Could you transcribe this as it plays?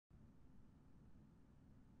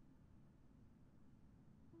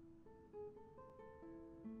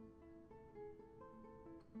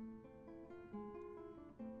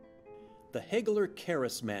The Hegeler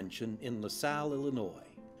Carus mansion in LaSalle, Illinois.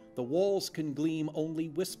 The walls can gleam only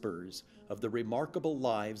whispers of the remarkable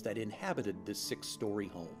lives that inhabited this 6-story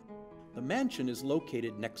home. The mansion is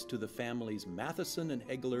located next to the family's Matheson and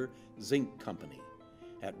Hegeler Zinc Company,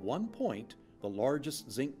 at one point the largest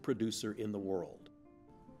zinc producer in the world.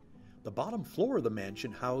 The bottom floor of the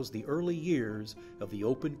mansion housed the early years of the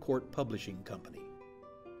Open Court Publishing Company.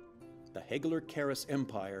 The Hegeler Carus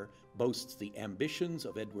empire boasts the ambitions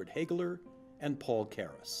of Edward Hegeler and Paul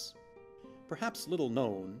Carus. Perhaps little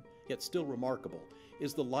known, yet still remarkable,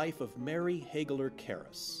 is the life of Mary Hegeler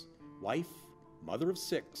Carus, wife, mother of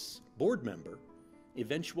 6, board member,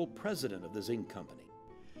 eventual president of the Zinc Company.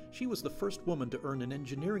 She was the first woman to earn an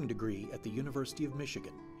engineering degree at the University of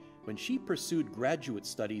Michigan. When she pursued graduate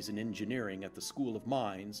studies in engineering at the School of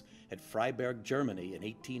Mines at Freiberg, Germany in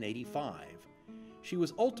 1885, she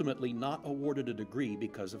was ultimately not awarded a degree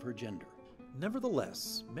because of her gender.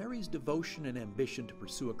 Nevertheless, Mary's devotion and ambition to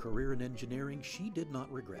pursue a career in engineering she did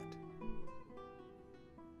not regret.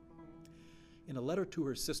 In a letter to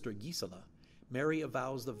her sister Gisela, Mary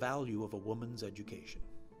avows the value of a woman's education.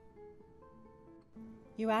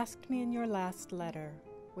 You asked me in your last letter,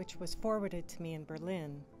 which was forwarded to me in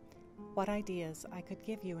Berlin, what ideas I could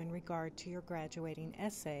give you in regard to your graduating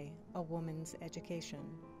essay, A Woman's Education.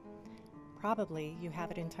 Probably you have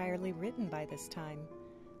it entirely written by this time,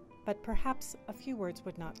 but perhaps a few words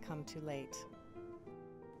would not come too late.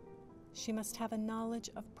 She must have a knowledge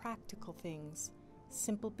of practical things,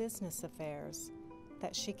 simple business affairs,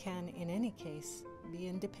 that she can, in any case, be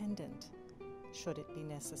independent, should it be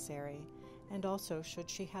necessary, and also should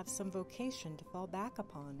she have some vocation to fall back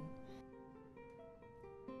upon.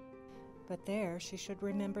 But there she should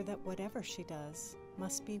remember that whatever she does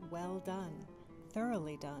must be well done,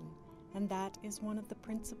 thoroughly done, and that is one of the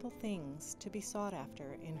principal things to be sought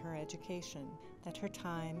after in her education, that her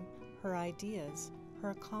time, her ideas, her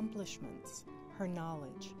accomplishments, her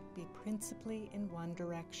knowledge be principally in one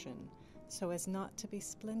direction, so as not to be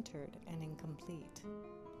splintered and incomplete.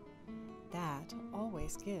 That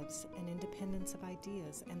always gives an independence of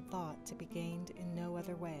ideas and thought to be gained in no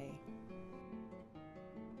other way.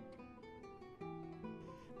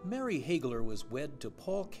 Mary Hegeler was wed to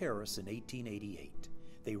Paul Carus in 1888.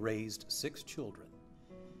 They raised 6 children.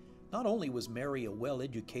 Not only was Mary a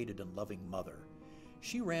well-educated and loving mother,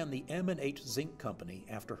 she ran the M&H Zinc Company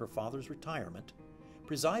after her father's retirement,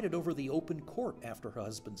 presided over the Open Court after her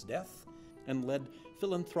husband's death, and led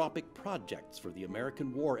philanthropic projects for the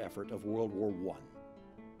American war effort of World War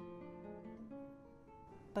I.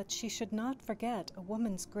 But she should not forget a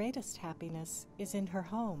woman's greatest happiness is in her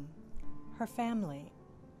home, her family,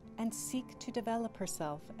 and seek to develop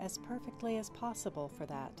herself as perfectly as possible for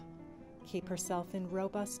that, keep herself in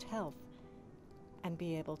robust health, and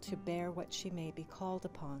be able to bear what she may be called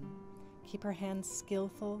upon, keep her hands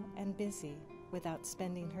skillful and busy without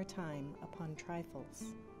spending her time upon trifles.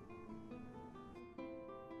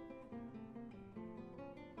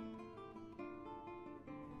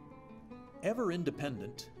 Ever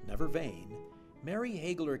independent, never vain, Mary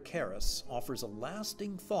Hegeler Carus offers a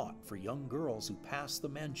lasting thought for young girls who pass the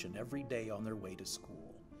mansion every day on their way to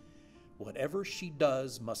school. Whatever she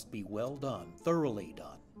does must be well done, thoroughly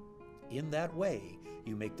done. In that way,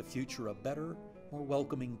 you make the future a better, more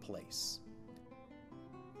welcoming place.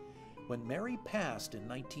 When Mary passed in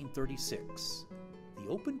 1936, the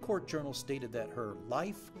Open Court Journal stated that her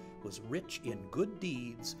life was rich in good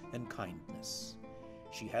deeds and kindness.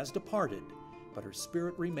 She has departed, but her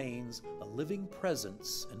spirit remains a living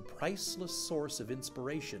presence and priceless source of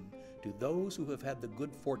inspiration to those who have had the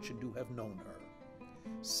good fortune to have known her.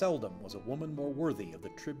 Seldom was a woman more worthy of the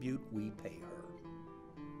tribute we pay her.